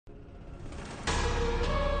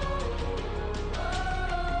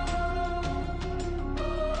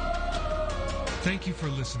Thank you for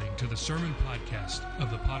listening to the sermon podcast of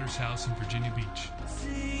the Potter's House in Virginia Beach.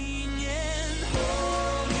 Singing,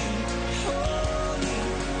 holy, holy,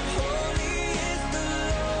 holy is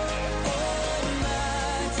the Lord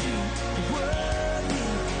Almighty. Worthy,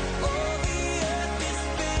 all the earth is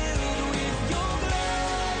filled with your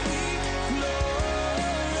glory, glory.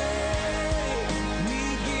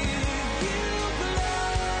 We give you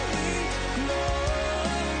glory, glory.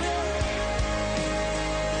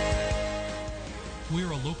 We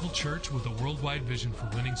are a local church with a worldwide vision for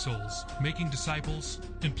winning souls, making disciples,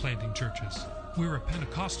 and planting churches. We're a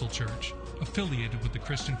Pentecostal church affiliated with the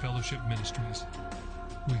Christian Fellowship Ministries.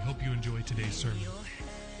 We hope you enjoy today's sermon.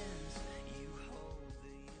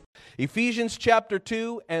 Ephesians chapter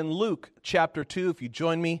 2 and Luke chapter 2, if you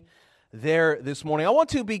join me there this morning. I want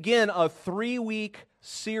to begin a 3-week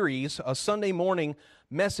series, a Sunday morning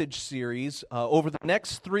message series over the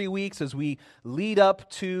next 3 weeks as we lead up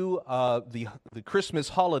to the Christmas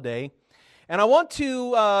holiday. And I want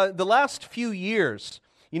to, the last few years,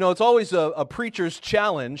 you know, it's always a preacher's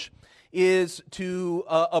challenge, is to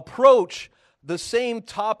approach the same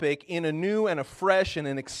topic in a new and a fresh and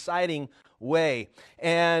an exciting way.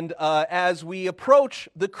 And as we approach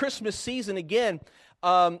the Christmas season again,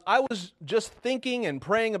 I was just thinking and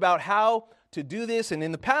praying about how to do this. And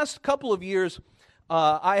in the past couple of years,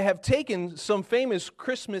 I have taken some famous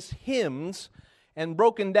Christmas hymns and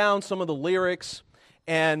broken down some of the lyrics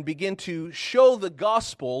and begin to show the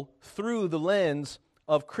gospel through the lens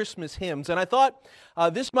of Christmas hymns. And I thought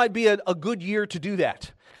this might be a good year to do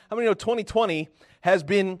that. How many know 2020 has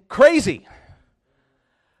been crazy?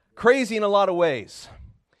 Crazy in a lot of ways.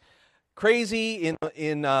 Crazy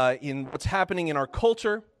in what's happening in our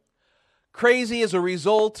culture. Crazy as a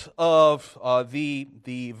result of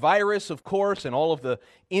the virus, of course, and all of the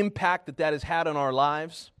impact that has had on our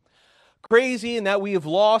lives. Crazy in that we have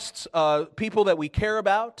lost people that we care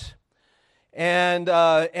about. And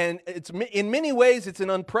it's in many ways, it's an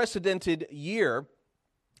unprecedented year,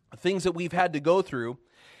 things that we've had to go through.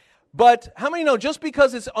 But how many know just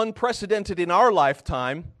because it's unprecedented in our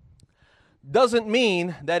lifetime doesn't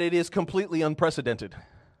mean that it is completely unprecedented?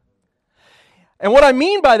 And what I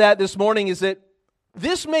mean by that this morning is that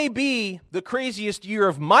this may be the craziest year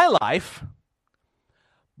of my life,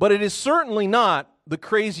 but it is certainly not the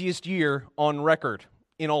craziest year on record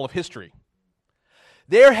in all of history.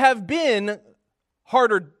 There have been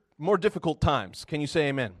harder, more difficult times. Can you say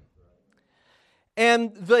amen?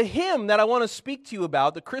 And the hymn that I want to speak to you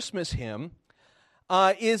about, the Christmas hymn,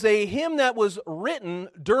 is a hymn that was written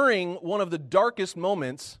during one of the darkest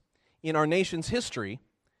moments in our nation's history.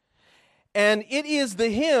 And it is the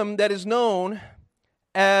hymn that is known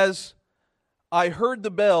as I Heard the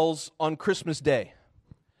Bells on Christmas Day.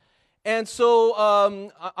 And so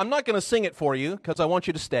I'm not going to sing it for you because I want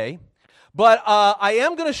you to stay. But I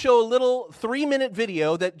am going to show a little 3-minute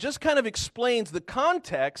video that just kind of explains the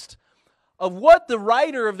context of what the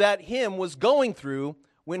writer of that hymn was going through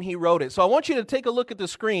when he wrote it. So I want you to take a look at the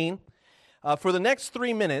screen for the next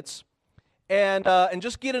 3 minutes. And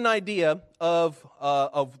just get an idea of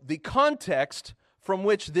the context from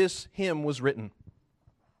which this hymn was written.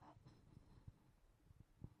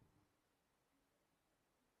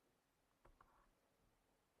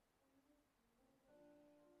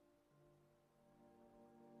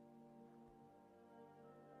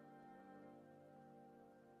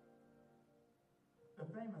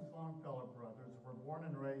 The famous Longfellow brothers were born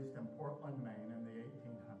and raised in Portland, Maine in the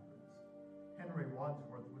 1800s. Henry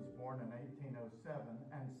Wadsworth was born in 1807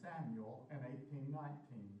 and Samuel in 1819.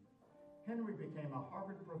 Henry became a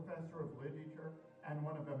Harvard professor of literature and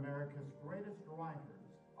one of America's greatest writers,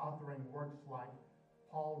 authoring works like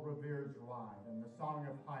Paul Revere's Ride and the Song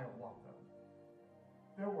of Hiawatha.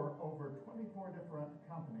 There were over 24 different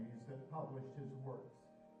companies that published his works.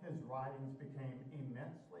 His writings became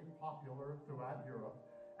immensely popular throughout Europe,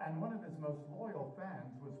 and one of his most loyal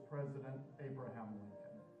fans was President Abraham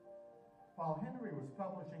Lincoln. While Henry was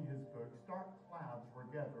publishing his books, dark clouds were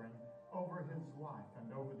gathering over his life and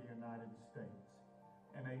over the United States.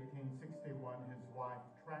 In 1861, his wife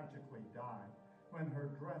tragically died when her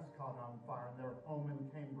dress caught on fire in their home in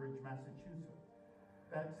Cambridge, Massachusetts.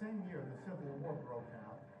 That same year, the Civil War broke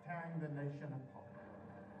out, tearing the nation apart.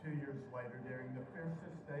 2 years later, during the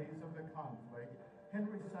fiercest days of the conflict,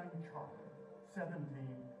 Henry's son Charlie, 17,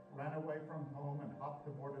 ran away from home and hopped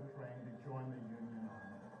aboard a train to join the Union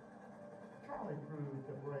Army. Charlie proved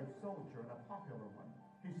a brave soldier and a popular one.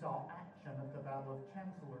 He saw action at the Battle of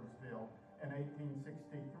Chancellorsville in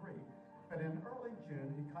 1863, but in early June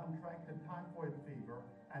he contracted typhoid fever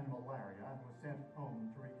and malaria and was sent home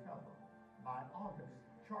to recover. By August,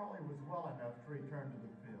 Charlie was well enough to return to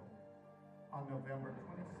the field. On November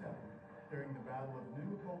 27th, during the Battle of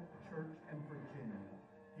New Hope Church in Virginia,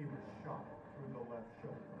 he was shot through the left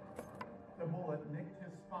shoulder. The bullet nicked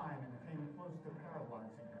his spine and came close to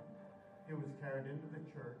paralyzing him. He was carried into the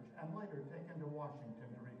church and later taken to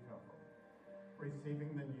Washington to recover.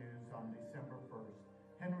 Receiving the news on December 1st,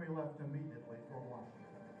 Henry left immediately for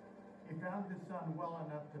Washington. He found his son well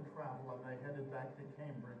enough to travel, and they headed back to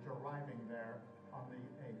Cambridge, arriving there on the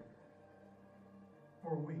 8th.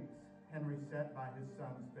 For weeks, Henry sat by his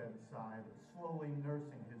son's bedside, slowly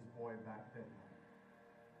nursing his boy back to health.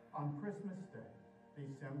 On Christmas Day,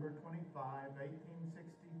 December 25,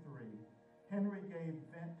 1863, Henry gave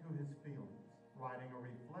vent to his feelings, writing a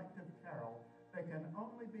reflective carol that can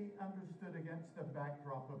only be understood against the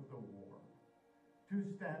backdrop of the war. Two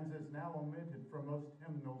stanzas now omitted from most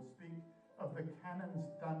hymnals speak of the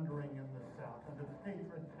cannons thundering in the south and of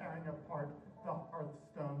hatred tearing apart the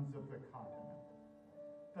hearthstones of the continent.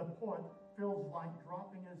 The poet feels like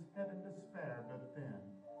dropping his head in despair, but then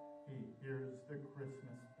he hears the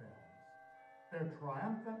Christmas bells. Their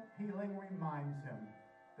triumphant pealing reminds him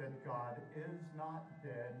that God is not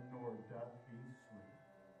dead, nor doth he sleep.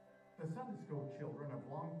 The Sunday school children of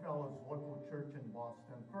Longfellow's local church in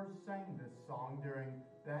Boston first sang this song during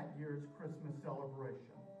that year's Christmas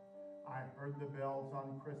celebration. I Heard the Bells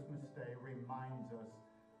on Christmas Day reminds us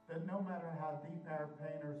that no matter how deep our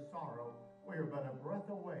pain or sorrow, we are but a breath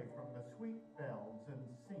away from the sweet bells and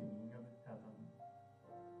singing of heaven.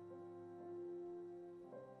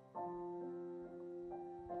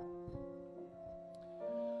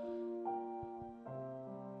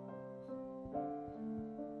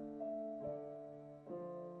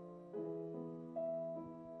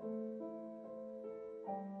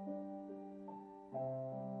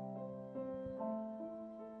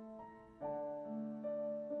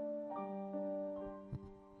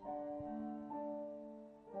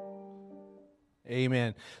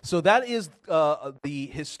 Amen. So that is the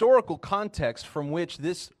historical context from which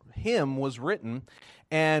this hymn was written,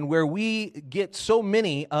 and where we get so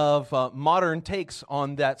many of modern takes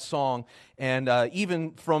on that song, and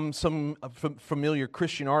even from some familiar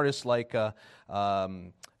Christian artists like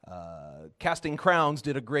Casting Crowns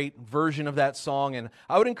did a great version of that song. And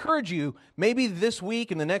I would encourage you, maybe this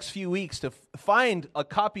week and the next few weeks, to find a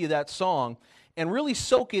copy of that song and really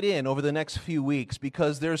soak it in over the next few weeks,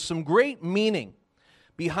 because there's some great meaning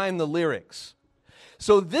behind the lyrics.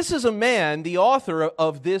 So this is a man, the author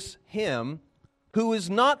of this hymn, who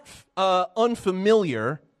is not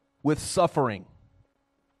unfamiliar with suffering.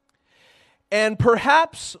 And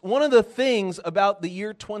perhaps one of the things about the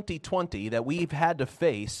year 2020 that we've had to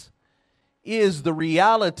face is the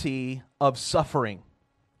reality of suffering.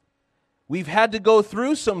 We've had to go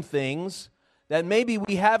through some things that maybe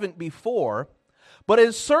we haven't before, but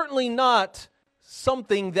it's certainly not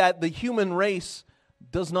something that the human race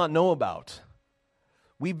does not know about.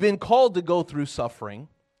 We've been called to go through suffering,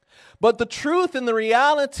 but the truth and the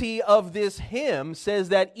reality of this hymn says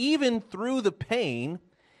that even through the pain,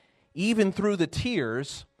 even through the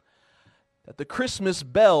tears, that the Christmas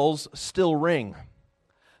bells still ring.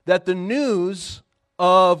 That the news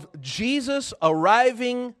of Jesus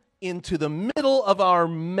arriving into the middle of our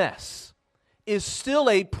mess is still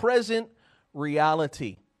a present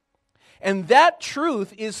reality. And that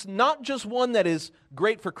truth is not just one that is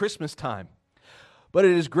great for Christmas time, but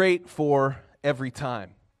it is great for every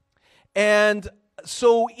time. And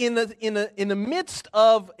so in the midst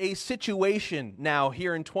of a situation now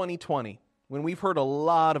here in 2020, when we've heard a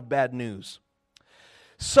lot of bad news,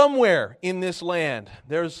 somewhere in this land,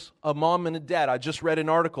 there's a mom and a dad. I just read an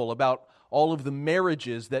article about all of the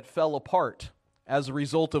marriages that fell apart as a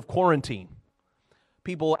result of quarantine.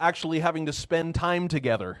 People actually having to spend time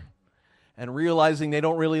together and realizing they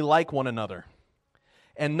don't really like one another,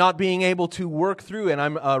 and not being able to work through. And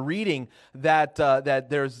I'm reading that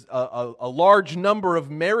there's a large number of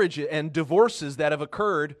marriages and divorces that have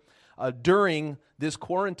occurred during this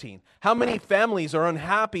quarantine. How many families are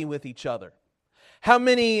unhappy with each other? How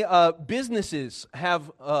many businesses have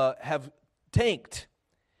tanked?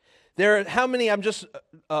 How many? I'm just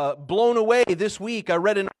blown away. This week I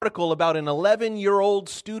read an article about an 11-year-old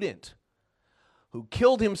student who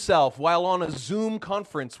killed himself while on a Zoom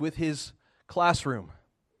conference with his classroom.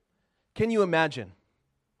 Can you imagine?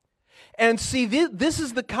 And see, this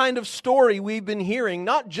is the kind of story we've been hearing,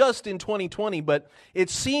 not just in 2020, but it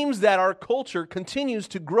seems that our culture continues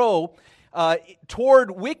to grow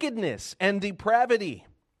toward wickedness and depravity.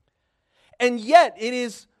 And yet, it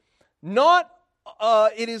is not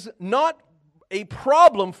a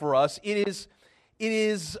problem for us. It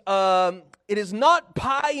it is not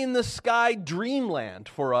pie in the sky dreamland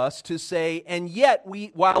for us to say, and yet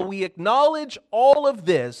while we acknowledge all of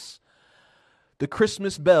this, the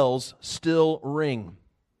Christmas bells still ring.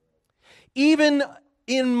 Even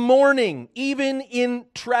in mourning, even in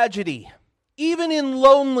tragedy, even in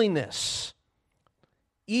loneliness,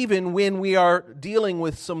 even when we are dealing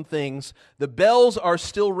with some things, the bells are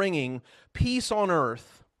still ringing. Peace on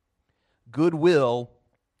earth, goodwill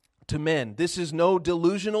to men. This is no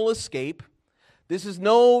delusional escape. This is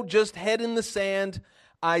no just head in the sand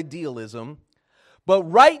idealism. But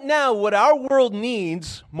right now, what our world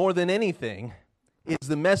needs more than anything is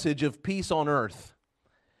the message of peace on earth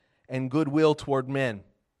and goodwill toward men.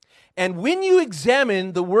 And when you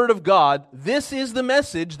examine the Word of God, this is the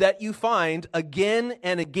message that you find again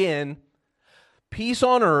and again: peace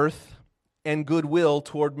on earth and goodwill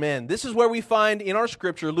toward men. This is where we find in our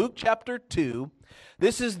scripture, Luke chapter 2,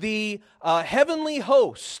 this is the heavenly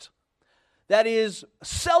host that is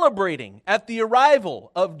celebrating at the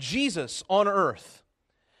arrival of Jesus on earth.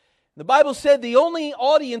 The Bible said the only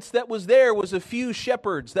audience that was there was a few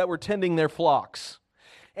shepherds that were tending their flocks.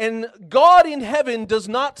 And God in heaven does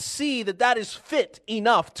not see that that is fit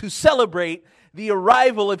enough to celebrate the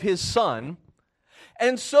arrival of His Son.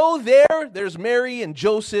 And so there's Mary and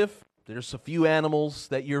Joseph. There's a few animals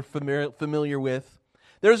that you're familiar with.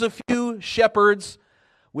 There's a few shepherds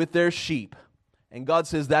with their sheep. And God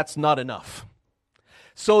says that's not enough.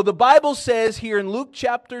 So the Bible says here in Luke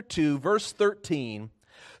chapter 2, verse 13,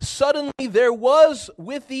 suddenly there was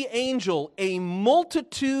with the angel a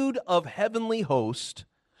multitude of heavenly hosts,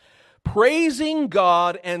 praising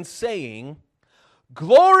God and saying,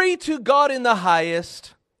 "Glory to God in the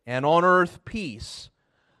highest, and on earth peace,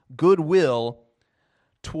 goodwill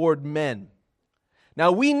toward men."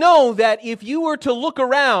 Now we know that if you were to look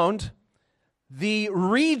around the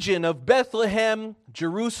region of Bethlehem,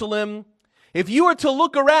 Jerusalem, if you were to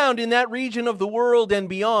look around in that region of the world and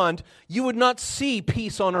beyond, you would not see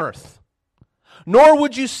peace on earth, nor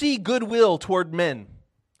would you see goodwill toward men.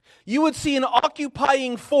 You would see an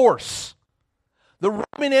occupying force, the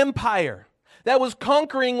Roman Empire, that was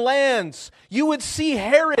conquering lands. You would see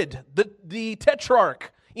Herod, the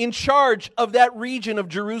tetrarch, in charge of that region of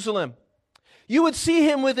Jerusalem. You would see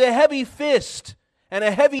him with a heavy fist and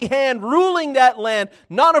a heavy hand ruling that land,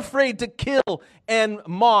 not afraid to kill and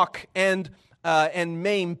mock and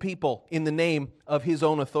maim people in the name of his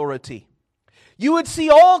own authority. You would see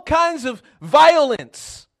all kinds of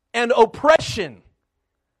violence and oppression.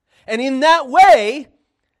 And in that way,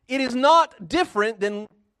 it is not different than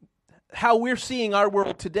how we're seeing our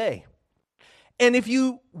world today. And if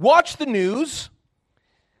you watch the news,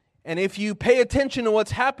 and if you pay attention to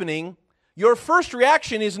what's happening, your first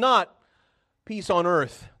reaction is not peace on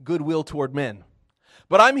earth, goodwill toward men.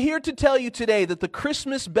 But I'm here to tell you today that the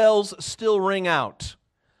Christmas bells still ring out.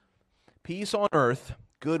 Peace on earth,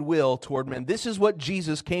 goodwill toward men. This is what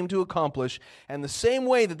Jesus came to accomplish. And the same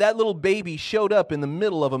way that that little baby showed up in the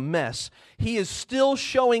middle of a mess, He is still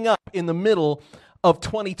showing up in the middle of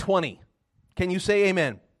 2020. Can you say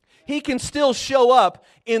amen? He can still show up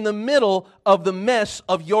in the middle of the mess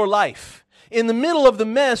of your life, in the middle of the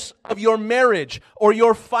mess of your marriage or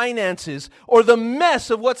your finances, or the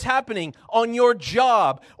mess of what's happening on your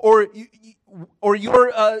job, or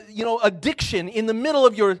your addiction, in the middle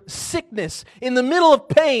of your sickness, in the middle of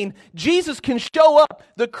pain. Jesus can show up.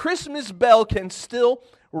 The Christmas bell can still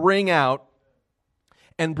ring out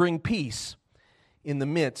and bring peace in the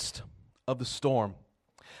midst of the storm.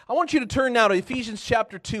 I want you to turn now to Ephesians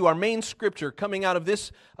chapter 2, our main scripture coming out of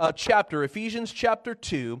this chapter, Ephesians chapter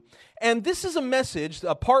 2. And this is a message,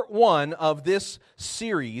 part 1 of this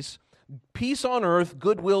series, Peace on Earth,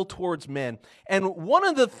 Goodwill Towards Men. And one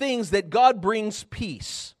of the things that God brings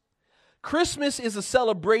peace. Christmas is a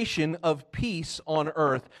celebration of peace on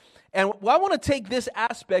earth. And I want to take this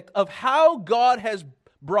aspect of how God has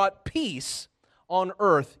brought peace on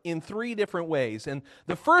earth in 3 different ways. And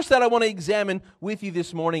the first that I want to examine with you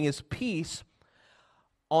this morning is peace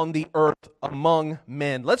on the earth among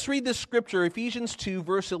men. Let's read this scripture, Ephesians 2,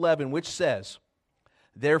 verse 11, which says,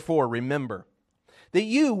 "Therefore remember that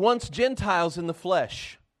you, once Gentiles in the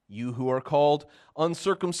flesh, you who are called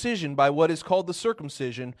uncircumcision by what is called the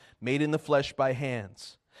circumcision, made in the flesh by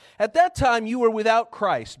hands. At that time you were without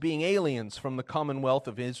Christ, being aliens from the commonwealth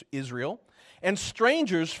of Israel, and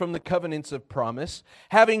strangers from the covenants of promise,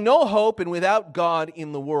 having no hope and without God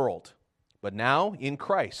in the world. But now, in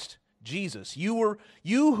Christ Jesus, you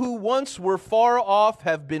who once were far off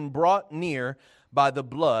have been brought near by the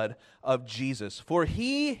blood of Jesus. For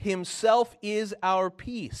He Himself is our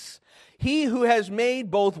peace. He who has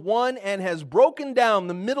made both one and has broken down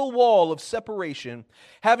the middle wall of separation,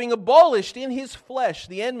 having abolished in his flesh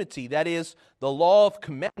the enmity, that is, the law of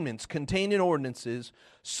commandments contained in ordinances,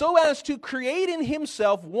 so as to create in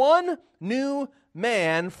himself one new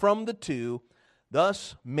man from the two,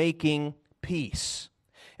 thus making peace.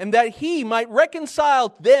 And that he might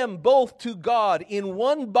reconcile them both to God in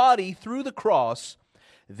one body through the cross,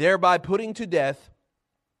 thereby putting to death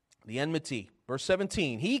the enmity. Verse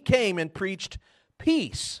 17, he came and preached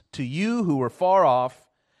peace to you who were far off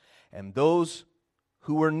and those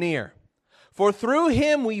who were near. For through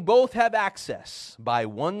him we both have access by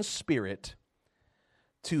one Spirit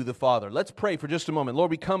to the Father. Let's pray for just a moment.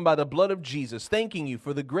 Lord, we come by the blood of Jesus, thanking you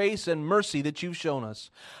for the grace and mercy that you've shown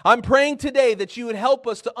us. I'm praying today that you would help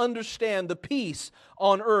us to understand the peace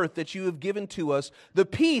on earth that you have given to us, the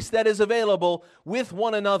peace that is available with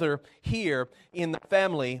one another here in the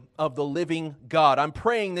family of the living God. I'm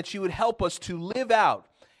praying that you would help us to live out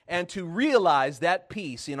and to realize that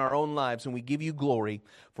peace in our own lives, and we give you glory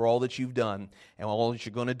for all that you've done and all that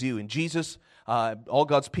you're going to do. In Jesus, all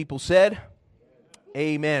God's people said,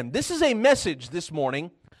 amen. This is a message this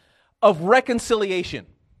morning of reconciliation.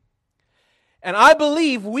 And I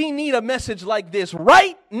believe we need a message like this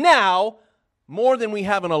right now more than we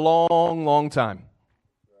have in a long, long time.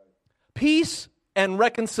 Peace and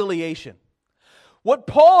reconciliation. What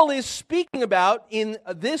Paul is speaking about in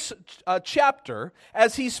this chapter,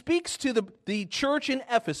 as he speaks to the church in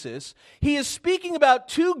Ephesus, he is speaking about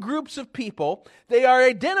two groups of people. They are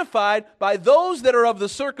identified by those that are of the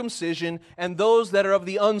circumcision and those that are of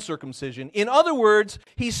the uncircumcision. In other words,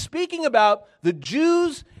 he's speaking about the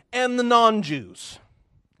Jews and the non-Jews.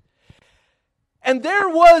 And there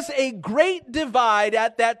was a great divide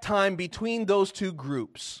at that time between those two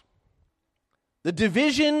groups. The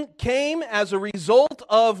division came as a result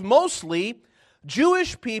of mostly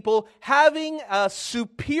Jewish people having a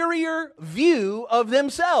superior view of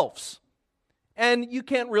themselves. And you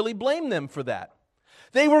can't really blame them for that.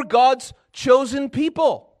 They were God's chosen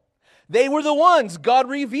people. They were the ones God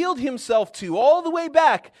revealed himself to all the way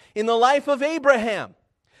back in the life of Abraham.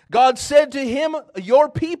 God said to him, your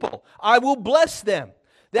people, I will bless them.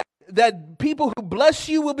 That people who bless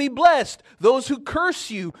you will be blessed. Those who curse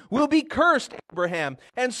you will be cursed, Abraham.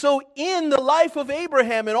 And so in the life of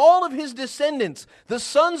Abraham and all of his descendants, the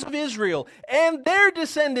sons of Israel and their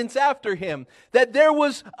descendants after him, that there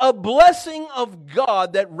was a blessing of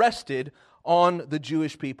God that rested on the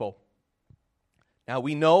Jewish people. Now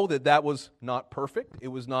we know that that was not perfect. It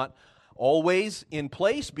was not always in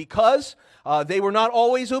place because they were not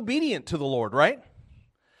always obedient to the Lord, right?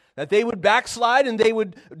 That they would backslide and they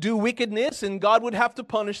would do wickedness and God would have to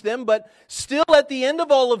punish them. But still at the end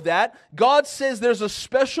of all of that, God says there's a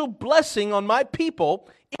special blessing on my people,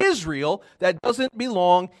 Israel, that doesn't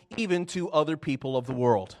belong even to other people of the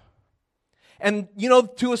world. And,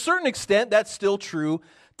 to a certain extent, that's still true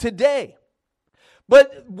today.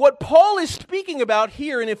 But what Paul is speaking about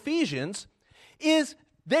here in Ephesians is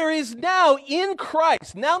there is now in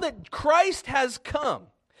Christ, now that Christ has come,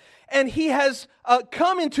 and he has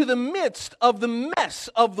come into the midst of the mess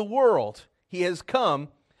of the world. He has come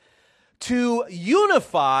to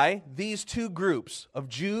unify these two groups of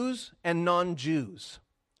Jews and non-Jews.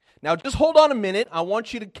 Now, just hold on a minute. I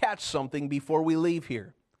want you to catch something before we leave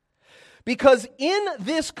here. Because in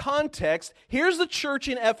this context, here's the church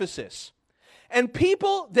in Ephesus. And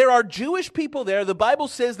there are Jewish people there. The Bible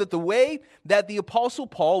says that the way that the Apostle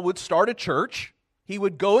Paul would start a church, he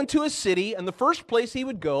would go into a city, and the first place he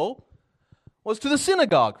would go was to the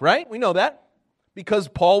synagogue, right? We know that. Because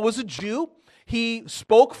Paul was a Jew, he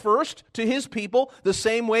spoke first to his people the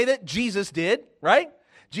same way that Jesus did, right?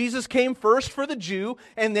 Jesus came first for the Jew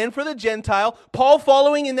and then for the Gentile. Paul,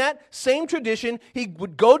 following in that same tradition, he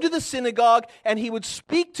would go to the synagogue and he would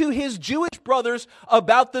speak to his Jewish brothers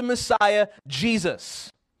about the Messiah, Jesus.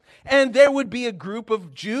 And there would be a group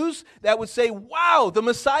of Jews that would say, wow, the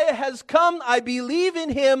Messiah has come. I believe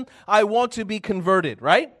in him. I want to be converted,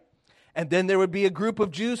 right? And then there would be a group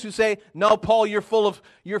of Jews who say, no, Paul,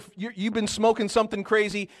 you've been smoking something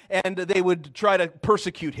crazy, and they would try to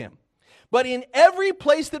persecute him. But in every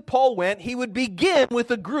place that Paul went, he would begin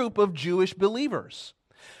with a group of Jewish believers.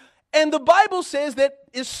 And the Bible says that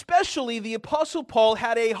especially the Apostle Paul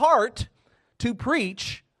had a heart to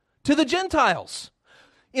preach to the Gentiles.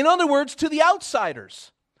 In other words, to the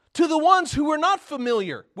outsiders, to the ones who were not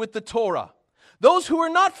familiar with the Torah, those who were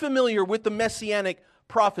not familiar with the Messianic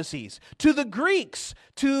prophecies, to the Greeks,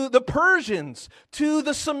 to the Persians, to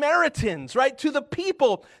the Samaritans, right? To the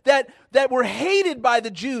people that were hated by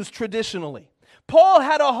the Jews traditionally. Paul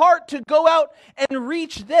had a heart to go out and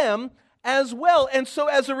reach them as well. And so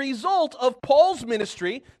as a result of Paul's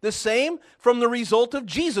ministry, the same from the result of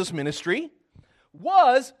Jesus' ministry,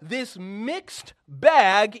 was this mixed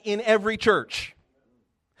bag in every church.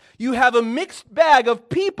 You have a mixed bag of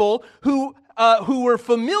people who were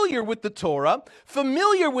familiar with the Torah,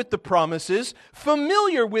 familiar with the promises,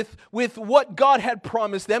 familiar with what God had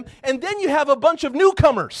promised them, and then you have a bunch of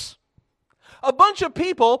newcomers. A bunch of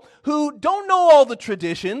people who don't know all the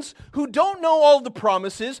traditions, who don't know all the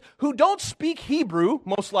promises, who don't speak Hebrew,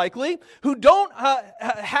 most likely, who don't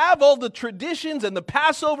have all the traditions and the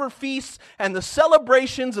Passover feasts and the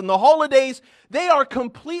celebrations and the holidays. They are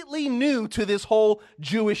completely new to this whole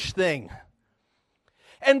Jewish thing.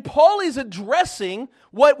 And Paul is addressing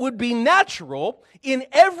what would be natural in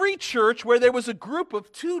every church where there was a group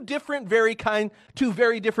of two very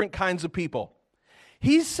different kinds of people.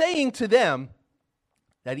 He's saying to them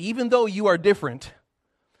that even though you are different,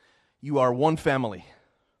 you are one family.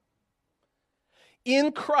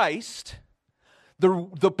 In Christ,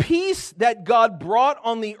 the peace that God brought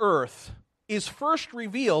on the earth is first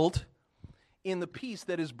revealed in the peace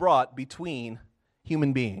that is brought between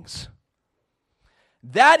human beings.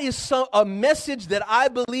 That is a message that I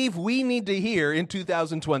believe we need to hear in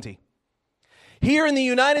 2020. Here in the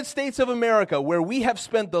United States of America, where we have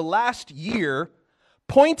spent the last year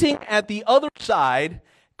pointing at the other side,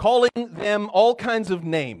 calling them all kinds of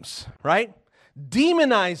names, right?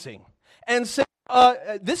 Demonizing and saying,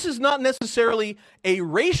 this is not necessarily a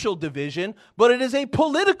racial division, but it is a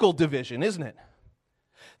political division, isn't it?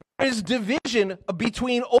 There is division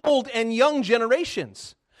between old and young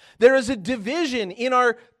generations. There is a division in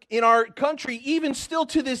our country, even still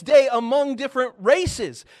to this day, among different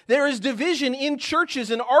races. There is division in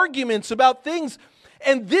churches and arguments about things.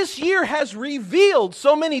 And this year has revealed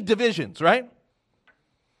so many divisions, right?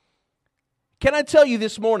 Can I tell you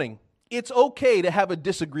this morning, it's okay to have a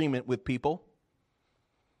disagreement with people.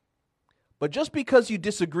 But just because you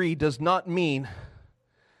disagree does not mean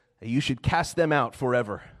that you should cast them out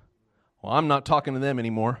forever. Well, I'm not talking to them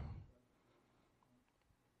anymore.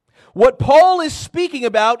 What Paul is speaking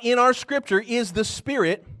about in our scripture is the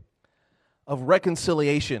spirit of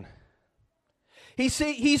reconciliation.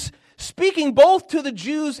 He's speaking both to the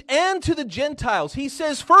Jews and to the Gentiles. He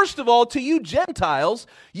says, first of all, to you Gentiles,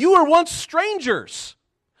 you were once strangers.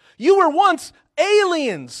 You were once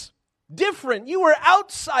aliens, different. You were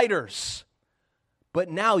outsiders. But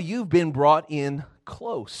now you've been brought in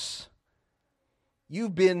close.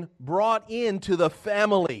 You've been brought into the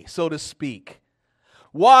family, so to speak.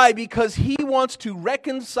 Why? Because he wants to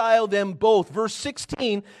reconcile them both. Verse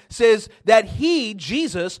 16 says that he,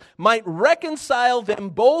 Jesus, might reconcile them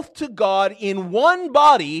both to God in one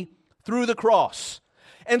body through the cross.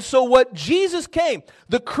 And so what Jesus came,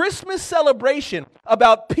 the Christmas celebration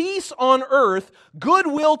about peace on earth,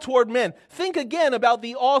 goodwill toward men. Think again about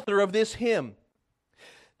the author of this hymn.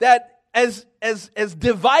 That as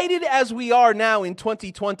divided as we are now in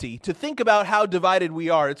 2020, to think about how divided we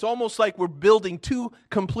are, it's almost like we're building two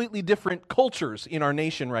completely different cultures in our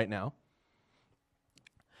nation right now.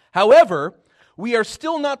 However, we are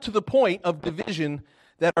still not to the point of division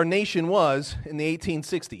that our nation was in the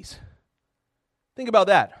 1860s. Think about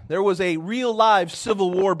that. There was a real live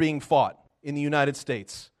civil war being fought in the United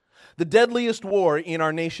States, the deadliest war in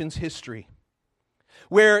our nation's history,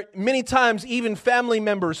 where many times even family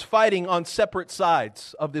members fighting on separate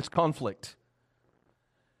sides of this conflict.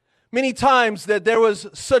 Many times that there was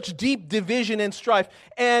such deep division and strife.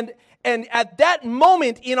 And at that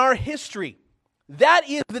moment in our history, that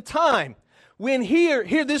is the time when here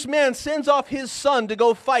this man sends off his son to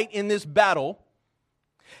go fight in this battle.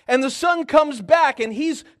 And the son comes back and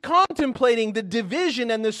he's contemplating the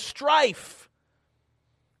division and the strife.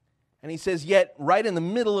 And he says, yet right in the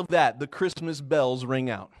middle of that, the Christmas bells ring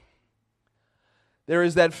out. There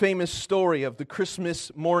is that famous story of the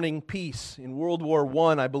Christmas morning peace in World War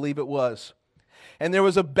I believe it was. And there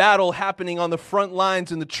was a battle happening on the front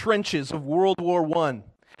lines in the trenches of World War I.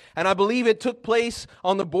 And I believe it took place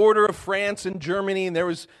on the border of France and Germany, and there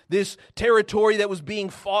was this territory that was being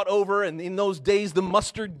fought over, and in those days the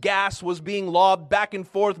mustard gas was being lobbed back and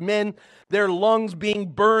forth, men, their lungs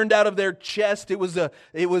being burned out of their chest. It was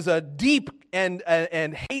a deep and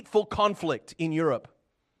hateful conflict in Europe.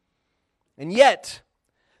 And yet,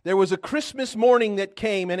 there was a Christmas morning that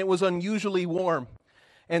came, and it was unusually warm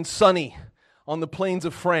and sunny on the plains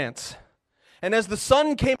of France. And as the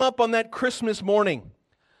sun came up on that Christmas morning,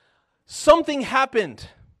 something happened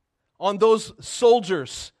on those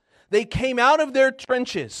soldiers. They came out of their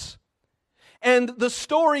trenches. And the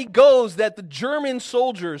story goes that the German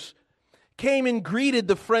soldiers came and greeted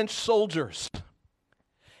the French soldiers.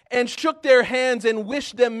 and shook their hands and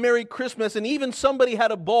wished them Merry Christmas, and even somebody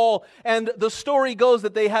had a ball, and the story goes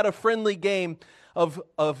that they had a friendly game of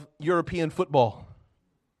European football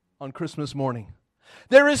on Christmas morning.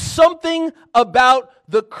 There is something about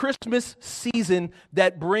the Christmas season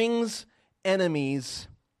that brings enemies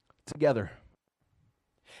together.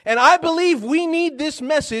 And I believe we need this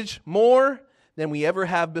message more than we ever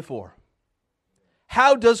have before.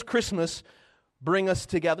 How does Christmas bring us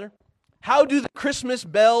together? How do the Christmas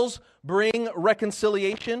bells bring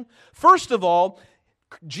reconciliation? First of all,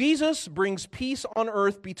 Jesus brings peace on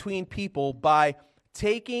earth between people by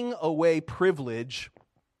taking away privilege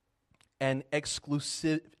and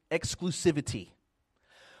exclusivity.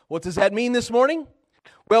 What does that mean this morning?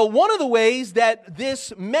 Well, one of the ways that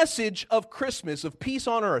this message of Christmas, of peace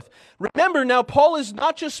on earth, remember now, Paul is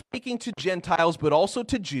not just speaking to Gentiles, but also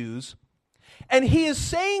to Jews. And he is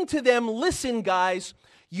saying to them, listen, guys,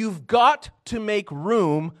 you've got to make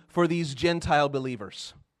room for these Gentile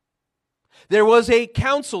believers. There was a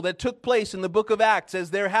council that took place in the book of Acts as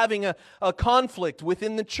they're having a conflict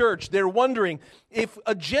within the church. They're wondering, if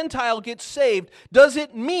a Gentile gets saved, does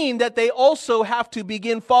it mean that they also have to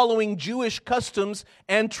begin following Jewish customs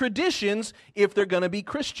and traditions if they're going to be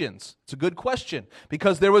Christians? It's a good question,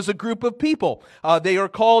 because there was a group of people. They are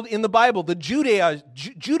called in the Bible the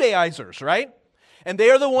Judaizers, right? And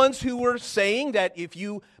they are the ones who were saying that if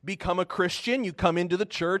you become a Christian, you come into the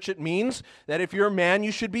church, it means that if you're a man,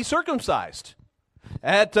 you should be circumcised.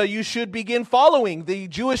 That you should begin following the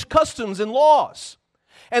Jewish customs and laws.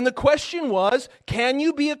 And the question was, can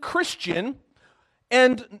you be a Christian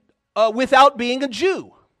and without being a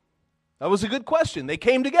Jew? That was a good question. They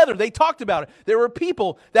came together. They talked about it. There were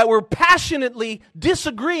people that were passionately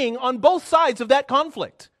disagreeing on both sides of that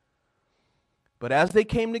conflict. But as they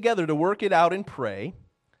came together to work it out and pray,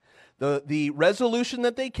 the resolution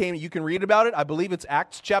that they came, you can read about it, I believe it's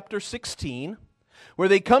Acts chapter 16, where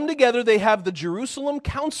they come together, they have the Jerusalem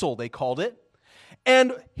Council, they called it,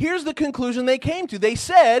 and here's the conclusion they came to. They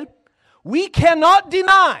said, we cannot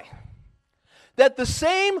deny that the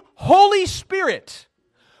same Holy Spirit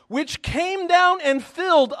which came down and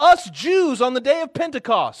filled us Jews on the day of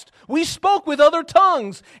Pentecost, we spoke with other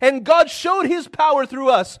tongues, and God showed His power through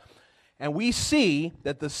us. And we see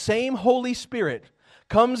that the same Holy Spirit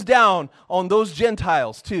comes down on those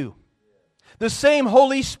Gentiles too. The same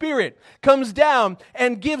Holy Spirit comes down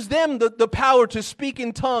and gives them the power to speak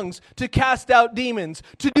in tongues, to cast out demons,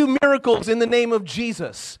 to do miracles in the name of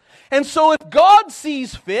Jesus. And so if God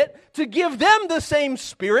sees fit to give them the same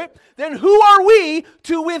Spirit, then who are we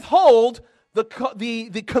to withhold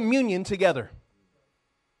the communion together?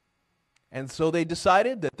 And so they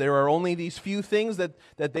decided that there are only these few things that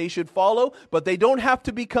they should follow, but they don't have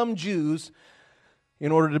to become Jews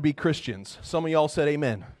in order to be Christians. Some of y'all said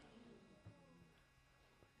amen.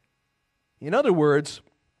 In other words,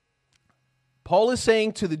 Paul is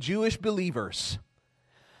saying to the Jewish believers,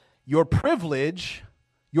 your privilege,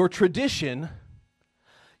 your tradition,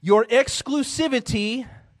 your exclusivity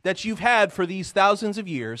that you've had for these thousands of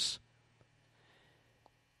years,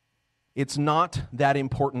 it's not that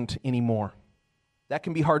important anymore. That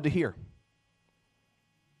can be hard to hear.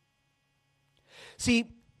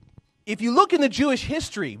 See, if you look in the Jewish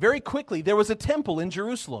history, very quickly, there was a temple in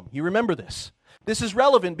Jerusalem. You remember this. This is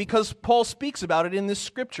relevant because Paul speaks about it in this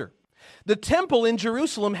scripture. The temple in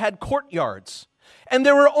Jerusalem had courtyards, and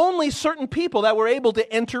there were only certain people that were able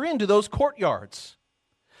to enter into those courtyards.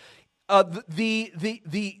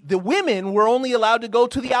 The women were only allowed to go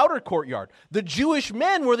to the outer courtyard. The Jewish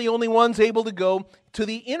men were the only ones able to go to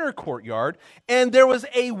the inner courtyard, and there was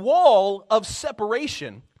a wall of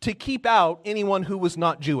separation to keep out anyone who was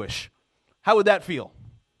not Jewish. How would that feel?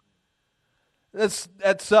 That's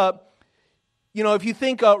if you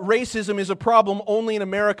think racism is a problem only in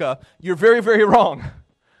America, you're very, very wrong.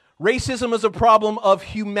 Racism is a problem of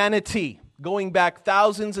humanity going back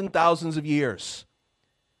thousands and thousands of years.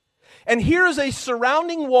 And here is a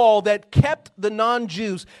surrounding wall that kept the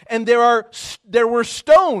non-Jews, and there were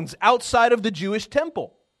stones outside of the Jewish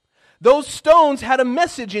temple. Those stones had a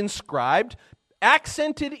message inscribed,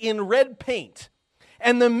 accented in red paint.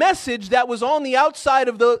 And the message that was on the outside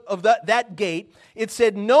of that gate, it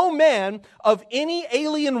said, no man of any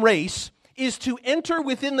alien race is to enter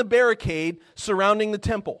within the barricade surrounding the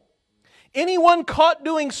temple. Anyone caught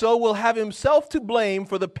doing so will have himself to blame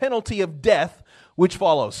for the penalty of death which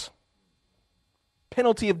follows.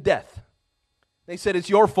 Penalty of death. They said it's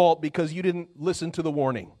your fault because you didn't listen to the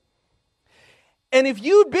warning. And if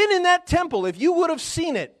you'd been in that temple, if you would have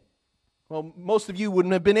seen it, well, most of you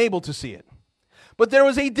wouldn't have been able to see it. But there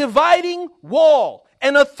was a dividing wall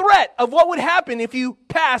and a threat of what would happen if you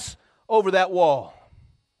pass over that wall.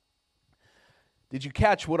 Did you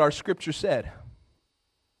catch what our scripture said?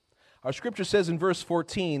 Our scripture says in verse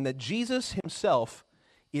 14 that Jesus himself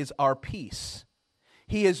is our peace.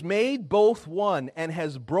 He has made both one and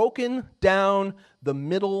has broken down the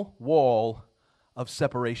middle wall of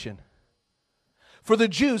separation. For the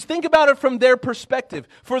Jews, think about it from their perspective.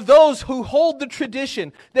 For those who hold the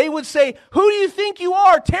tradition, they would say, who do you think you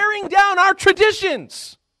are tearing down our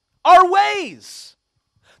traditions, our ways,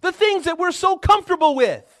 the things that we're so comfortable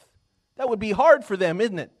with? That would be hard for them,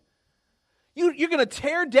 isn't it? You're going to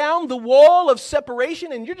tear down the wall of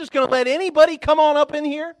separation and you're just going to let anybody come on up in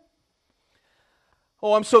here?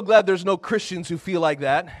 Oh, I'm so glad there's no Christians who feel like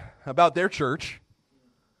that about their church.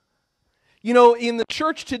 You know, in the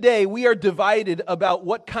church today, we are divided about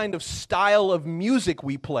what kind of style of music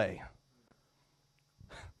we play.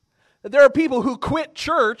 There are people who quit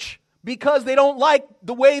church because they don't like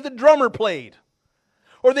the way the drummer played.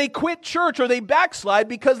 Or they quit church or they backslide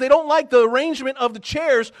because they don't like the arrangement of the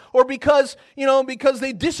chairs or because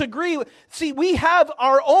they disagree. See, we have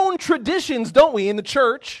our own traditions, don't we, in the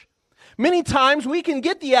church? Many times we can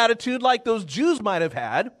get the attitude like those Jews might have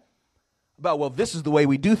had about, well, this is the way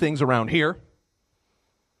we do things around here.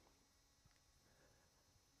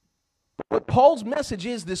 What Paul's message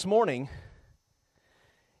is this morning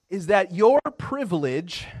is that your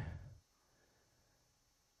privilege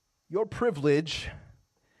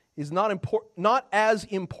is not as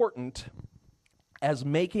important as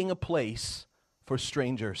making a place for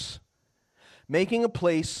strangers, making a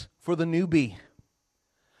place for the newbie.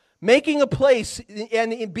 Making a place,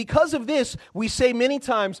 and because of this, we say many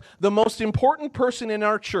times, the most important person in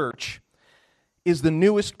our church is the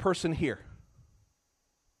newest person here.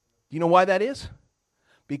 Do you know why that is?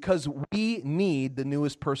 Because we need the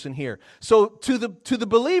newest person here. So to the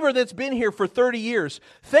believer that's been here for 30 years,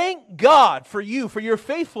 thank God for you, for your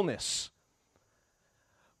faithfulness.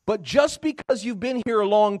 But just because you've been here a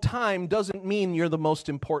long time doesn't mean you're the most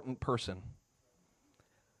important person.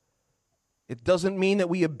 It doesn't mean that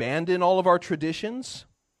we abandon all of our traditions,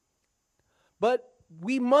 but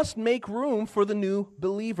we must make room for the new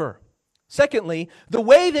believer. Secondly, the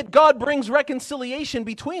way that God brings reconciliation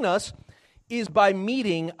between us is by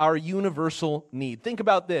meeting our universal need. Think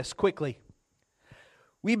about this quickly.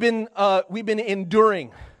 We've been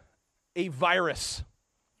enduring a virus,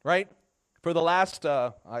 right? For the last,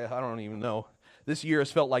 I don't even know. This year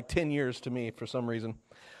has felt like 10 years to me for some reason.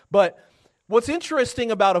 But what's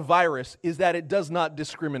interesting about a virus is that it does not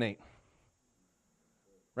discriminate,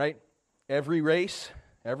 right? Every race,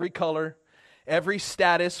 every color, every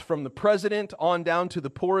status, from the president on down to the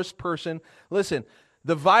poorest person. Listen,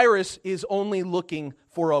 the virus is only looking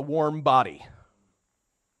for a warm body,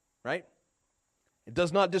 right? It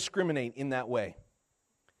does not discriminate in that way.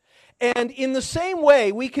 And in the same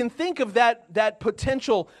way, we can think of that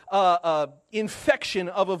potential infection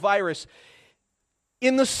of a virus.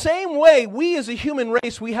 In the same way, we as a human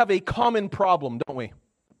race, we have a common problem, don't we?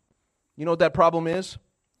 You know what that problem is?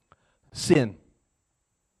 Sin.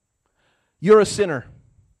 You're a sinner.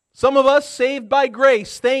 Some of us saved by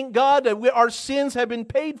grace. Thank God that our sins have been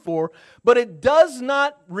paid for. But it does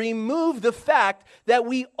not remove the fact that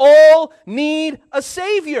we all need a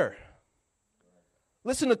Savior.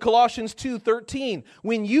 Listen to Colossians 2:13.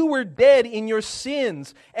 When you were dead in your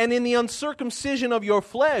sins and in the uncircumcision of your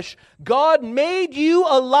flesh, God made you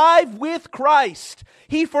alive with Christ.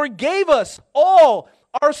 He forgave us all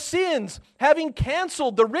our sins, having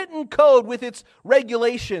canceled the written code with its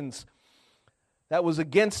regulations that was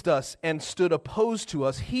against us and stood opposed to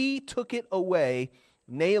us. He took it away,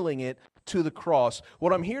 nailing it to the cross.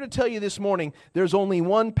 What I'm here to tell you this morning, there's only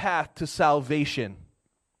one path to salvation.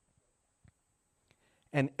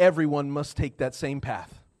 And everyone must take that same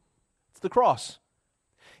path. It's the cross.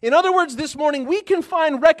 In other words, this morning we can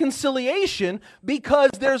find reconciliation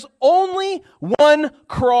because there's only one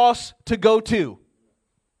cross to go to.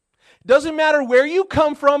 Doesn't matter where you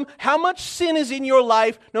come from, how much sin is in your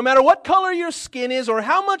life, no matter what color your skin is or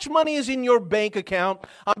how much money is in your bank account,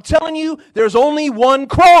 I'm telling you, there's only one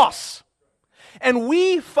cross. And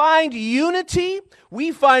we find unity,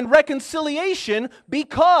 we find reconciliation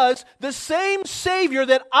because the same Savior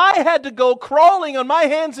that I had to go crawling on my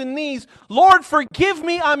hands and knees, Lord, forgive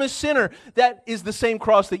me, I'm a sinner, that is the same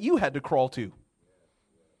cross that you had to crawl to.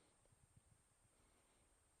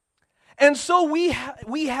 And so we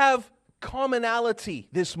have commonality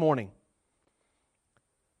this morning.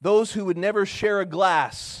 Those who would never share a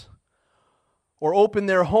glass or open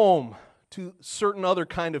their home to certain other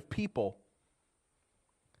kind of people.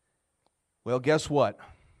 Well, guess what?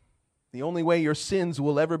 The only way your sins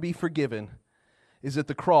will ever be forgiven is at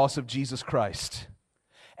the cross of Jesus Christ.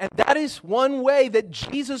 And that is one way that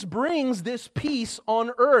Jesus brings this peace on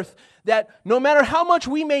earth, that no matter how much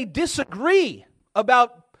we may disagree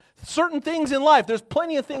about certain things in life, there's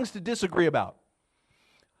plenty of things to disagree about.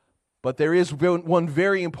 But there is one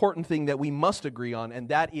very important thing that we must agree on, and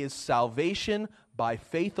that is salvation by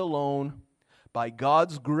faith alone, by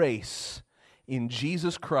God's grace in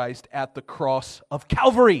Jesus Christ at the cross of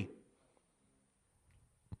Calvary.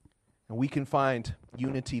 And we can find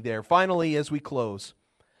unity there. Finally, as we close,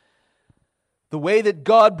 the way that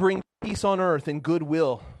God brings peace on earth and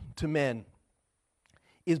goodwill to men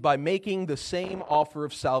is by making the same offer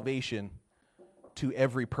of salvation to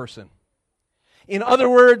every person. In other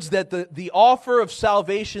words, that the offer of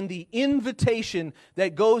salvation, the invitation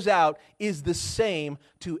that goes out, is the same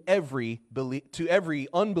to every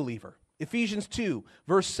unbeliever. Ephesians 2,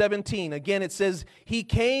 verse 17, again it says, He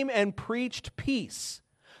came and preached peace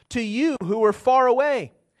to you who were far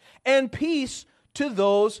away, and peace to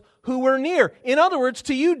those who were near. In other words,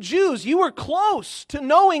 to you Jews, you were close to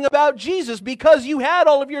knowing about Jesus because you had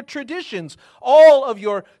all of your traditions, all of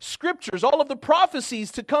your scriptures, all of the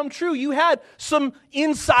prophecies to come true. You had some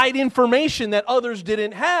inside information that others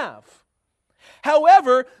didn't have.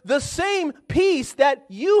 However, the same peace that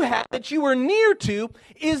you had, that you were near to,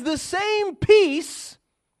 is the same peace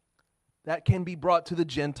that can be brought to the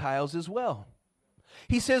Gentiles as well.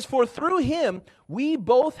 He says, for through Him we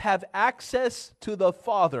both have access to the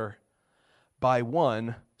Father by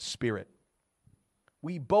one Spirit.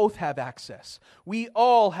 We both have access. We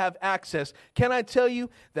all have access. Can I tell you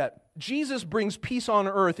that Jesus brings peace on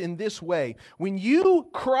earth in this way? When you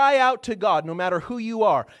cry out to God, no matter who you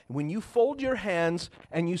are, when you fold your hands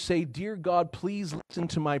and you say, Dear God, please listen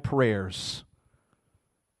to my prayers,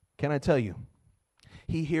 can I tell you,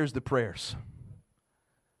 He hears the prayers.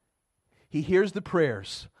 He hears the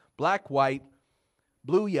prayers, black, white,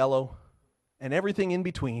 blue, yellow, and everything in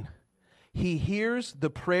between. He hears the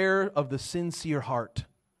prayer of the sincere heart.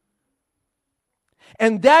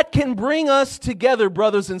 And that can bring us together,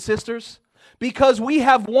 brothers and sisters, because we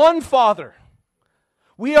have one Father.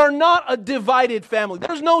 We are not a divided family.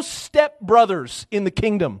 There's no stepbrothers in the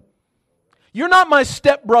kingdom. You're not my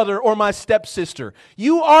stepbrother or my stepsister.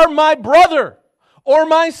 You are my brother or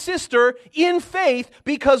my sister in faith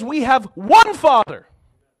because we have one Father.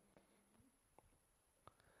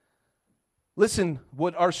 Listen,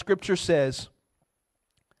 what our scripture says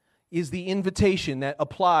is the invitation that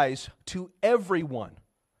applies to everyone,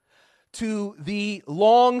 to the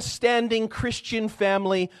long-standing Christian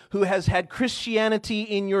family who has had Christianity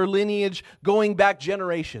in your lineage going back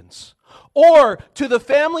generations, or to the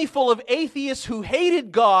family full of atheists who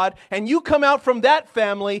hated God, and you come out from that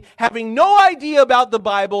family having no idea about the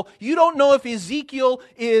Bible. You don't know if Ezekiel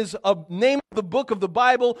is a name of the book of the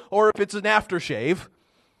Bible or if it's an aftershave.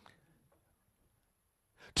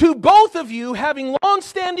 To both of you, having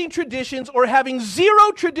long-standing traditions or having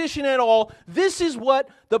zero tradition at all, this is what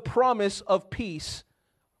the promise of peace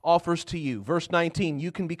offers to you. Verse 19,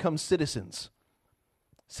 you can become citizens.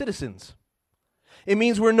 Citizens. It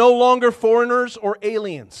means we're no longer foreigners or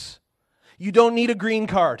aliens. You don't need a green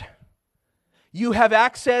card. You have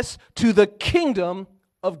access to the kingdom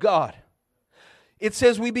of God. It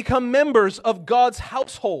says we become members of God's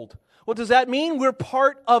household. What does that mean? We're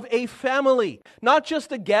part of a family, not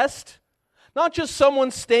just a guest, not just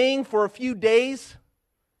someone staying for a few days.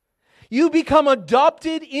 You become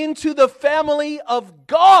adopted into the family of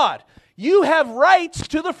God. You have rights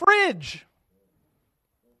to the fridge.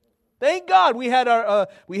 Thank God we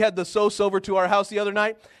had the Sos over to our house the other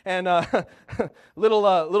night, and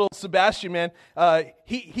little Sebastian, man,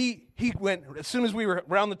 he went as soon as we were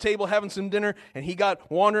around the table having some dinner, and he got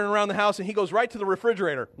wandering around the house, and he goes right to the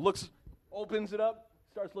refrigerator, opens it up,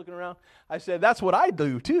 starts looking around. I said, that's what I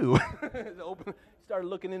do too. Started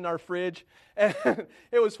looking in our fridge, and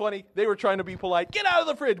it was funny. They were trying to be polite, get out of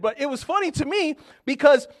the fridge, but it was funny to me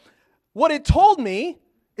because what it told me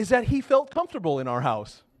is that he felt comfortable in our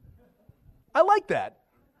house. I like that.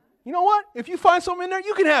 You know what? If you find something in there,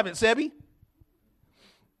 you can have it, Sebi.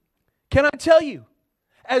 Can I tell you,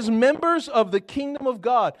 as members of the kingdom of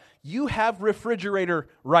God, you have refrigerator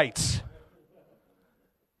rights.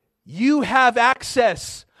 You have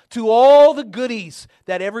access to all the goodies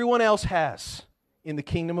that everyone else has in the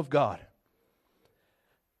kingdom of God.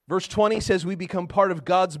 Verse 20 says we become part of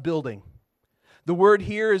God's building. The word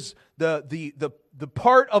here is the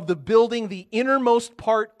part of the building, the innermost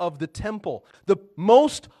part of the temple, the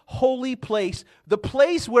most holy place, the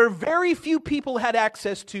place where very few people had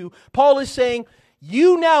access to. Paul is saying,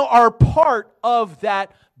 you now are part of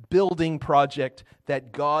that building project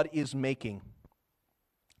that God is making.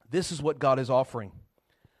 This is what God is offering.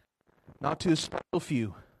 Not to a special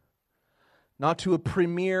few, not to a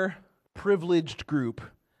premier, privileged group,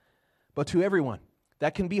 but to everyone.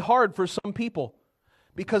 That can be hard for some people,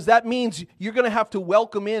 because that means you're going to have to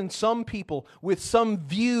welcome in some people with some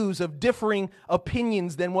views of differing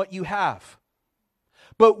opinions than what you have.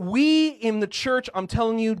 But we in the church, I'm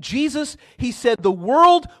telling you, Jesus, He said, the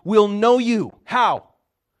world will know you. How?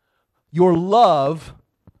 Your love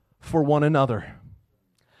for one another.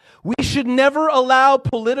 We should never allow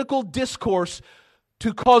political discourse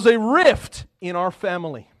to cause a rift in our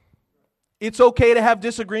family. It's okay to have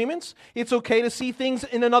disagreements. It's okay to see things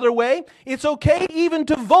in another way. It's okay even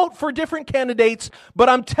to vote for different candidates. But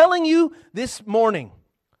I'm telling you this morning,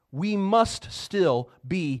 we must still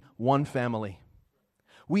be one family.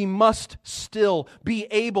 We must still be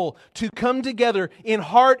able to come together in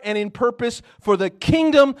heart and in purpose for the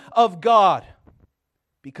kingdom of God.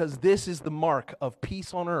 Because this is the mark of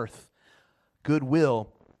peace on earth,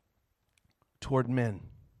 goodwill toward men.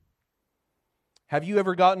 Have you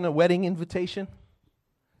ever gotten a wedding invitation?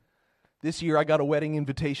 This year I got a wedding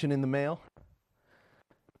invitation in the mail.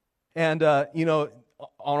 And, on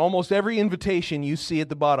almost every invitation you see at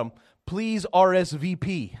the bottom, please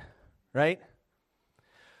RSVP, right?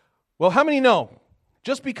 Well, how many know,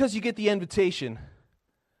 just because you get the invitation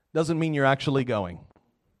doesn't mean you're actually going?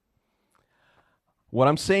 What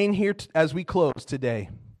I'm saying here as we close today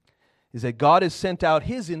is that God has sent out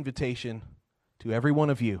His invitation to every one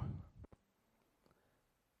of you.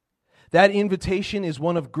 That invitation is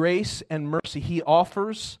one of grace and mercy. He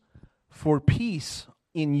offers for peace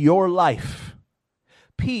in your life.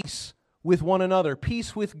 Peace with one another.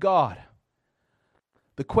 Peace with God.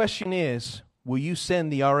 The question is, will you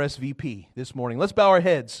send the RSVP this morning? Let's bow our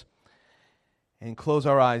heads and close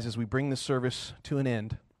our eyes as we bring this service to an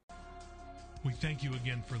end. We thank you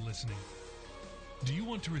again for listening. Do you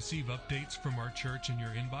want to receive updates from our church in your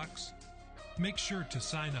inbox? Make sure to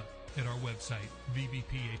sign up at our website,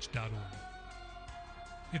 vbph.org.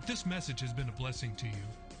 If this message has been a blessing to you,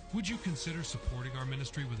 would you consider supporting our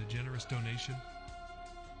ministry with a generous donation?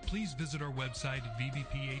 Please visit our website at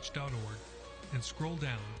vbph.org and scroll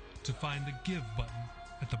down to find the Give button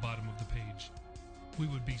at the bottom of the page. We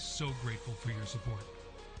would be so grateful for your support.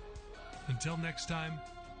 Until next time,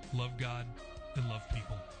 love God and love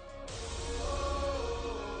people.